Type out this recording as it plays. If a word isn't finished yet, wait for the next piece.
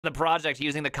the project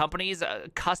using the company's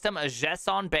custom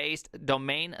JSON-based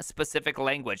domain-specific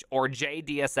language, or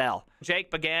JDSL.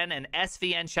 Jake began an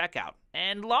SVN checkout,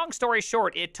 and long story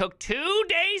short, it took 2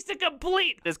 days to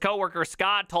complete. His coworker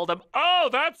Scott told him, "Oh,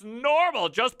 that's normal.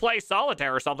 Just play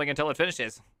solitaire or something until it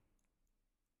finishes."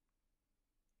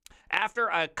 After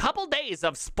a couple days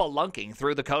of spelunking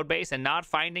through the codebase and not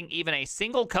finding even a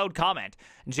single code comment,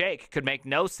 Jake could make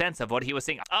no sense of what he was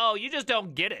seeing. "Oh, you just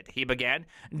don't get it," he began.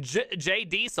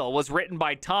 JDSL was written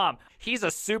by Tom. He's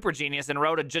a super genius and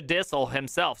wrote a JDSL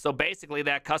himself. So basically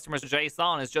that customer's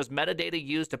JSON is just metadata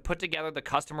used to put together the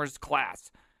customer's class.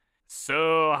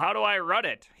 "So how do I run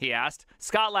it?" he asked.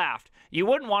 Scott laughed. "You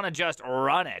wouldn't want to just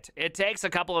run it. It takes a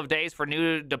couple of days for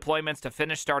new deployments to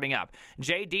finish starting up.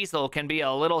 JDSL can be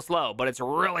a little slow, but it's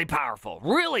really powerful.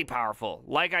 Really powerful.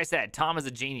 Like I said, Tom is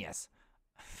a genius."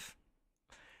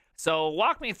 So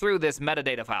walk me through this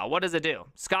metadata file. What does it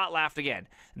do? Scott laughed again.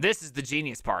 "This is the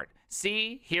genius part.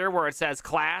 See here where it says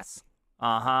class?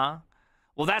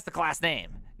 Well, that's the class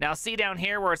name. Now see down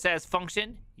here where it says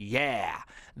function? Yeah.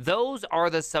 Those are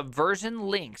the subversion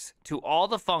links to all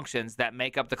the functions that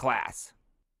make up the class."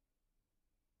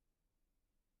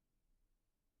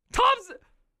 Tom's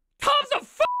a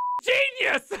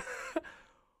genius!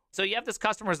 So you have this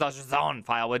customers.json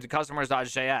file with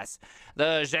customers.js.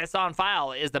 The JSON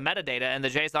file is the metadata, and the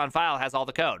JSON file has all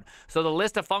the code. So the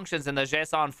list of functions in the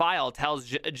JSON file tells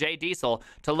JDSL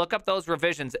to look up those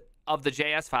revisions of the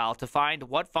JS file to find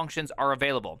what functions are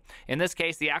available. In this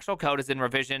case, the actual code is in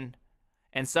revision,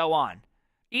 and so on.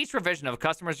 Each revision of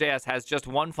customers.js has just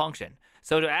one function.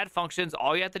 So to add functions,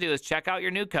 all you have to do is check out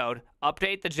your new code,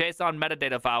 update the JSON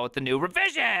metadata file with the new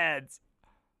revisions.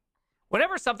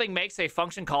 Whenever something makes a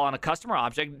function call on a customer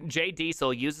object,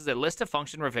 JDSL uses a list of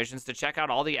function revisions to check out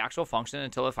all the actual function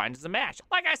until it finds a match.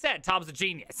 Like I said, Tom's a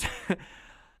genius.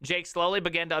 Jake slowly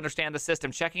began to understand the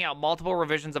system, checking out multiple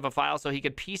revisions of a file so he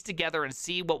could piece together and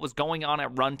see what was going on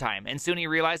at runtime. And soon he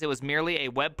realized it was merely a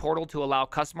web portal to allow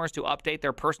customers to update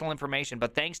their personal information.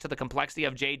 But thanks to the complexity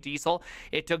of JDSL,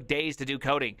 it took days to do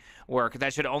coding work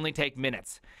that should only take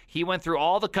minutes. He went through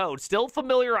all the code, still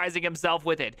familiarizing himself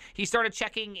with it. He started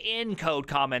checking in code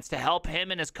comments to help him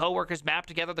and his coworkers map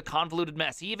together the convoluted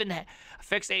mess. He even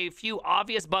fixed a few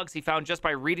obvious bugs he found just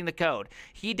by reading the code.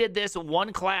 He did this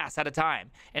one class at a time.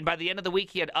 And by the end of the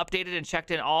week, he had updated and checked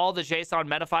in all the JSON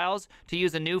metafiles to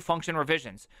use the new function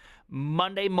revisions.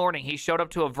 Monday morning, he showed up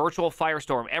to a virtual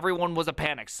firestorm. Everyone was a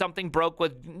panic. Something broke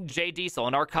with JDSL,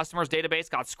 and our customer's database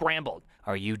got scrambled.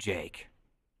 "Are you Jake,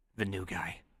 the new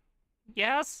guy?"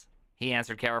 "Yes," he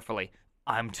answered carefully.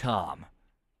 "I'm Tom.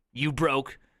 You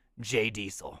broke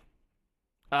JDSL."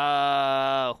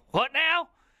 What now?"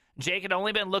 Jake had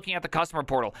only been looking at the customer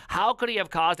portal. How could he have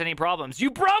caused any problems?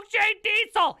 "You broke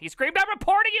JDSL!" He screamed. "I'm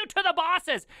reporting you to the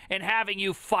bosses and having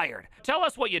you fired." "Tell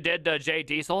us what you did to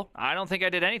JDSL." "I don't think I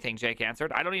did anything," Jake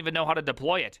answered. "I don't even know how to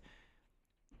deploy it."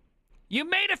 "You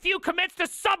made a few commits to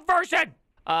subversion!"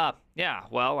 Yeah,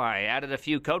 well, I added a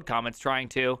few code comments trying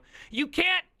to." "You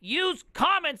can't use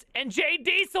comments and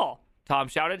JDSL!" Tom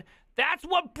shouted. "That's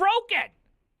what broke it!"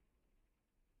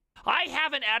 "I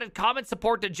haven't added comment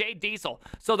support to JDSL,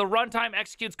 so the runtime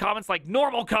executes comments like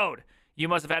normal code. You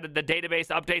must have added the database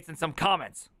updates and some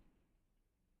comments."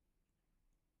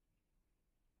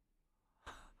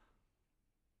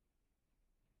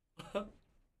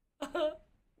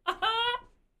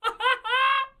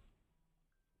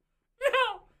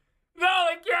 No,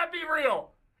 it can't be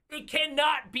real. It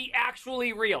cannot be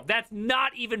actually real. That's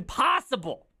not even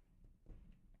possible.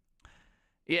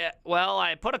 Yeah, well,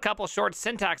 I put a couple short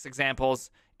syntax examples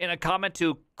in a comment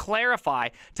to clarify.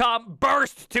 Tom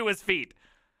burst to his feet.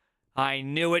 "I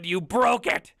knew it. You broke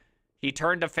it." He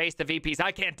turned to face the VPs.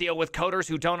 "I can't deal with coders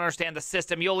who don't understand the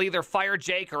system. You'll either fire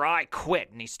Jake or I quit."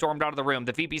 And he stormed out of the room.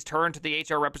 The VPs turned to the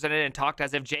HR representative and talked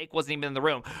as if Jake wasn't even in the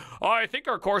room. "I think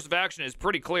our course of action is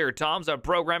pretty clear. Tom's a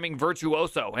programming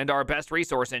virtuoso and our best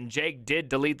resource, and Jake did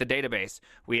delete the database.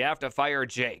 We have to fire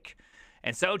Jake."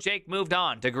 And so Jake moved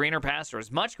on to greener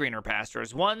pastures, much greener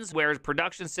pastures, ones where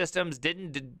production systems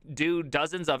didn't do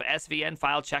dozens of SVN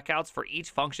file checkouts for each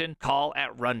function call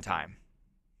at runtime.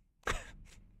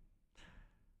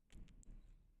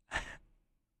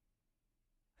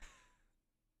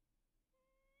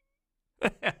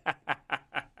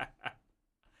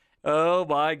 Oh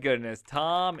my goodness,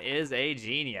 Tom is a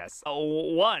genius.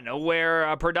 One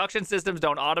where production systems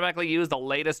don't automatically use the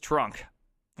latest trunk.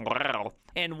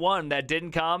 And one that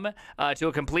didn't come to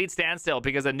a complete standstill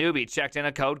because a newbie checked in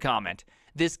a code comment.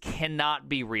 This cannot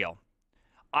be real.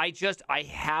 I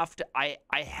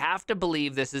have to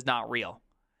believe this is not real.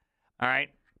 All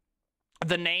right.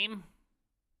 The name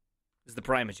is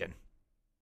ThePrimeagen.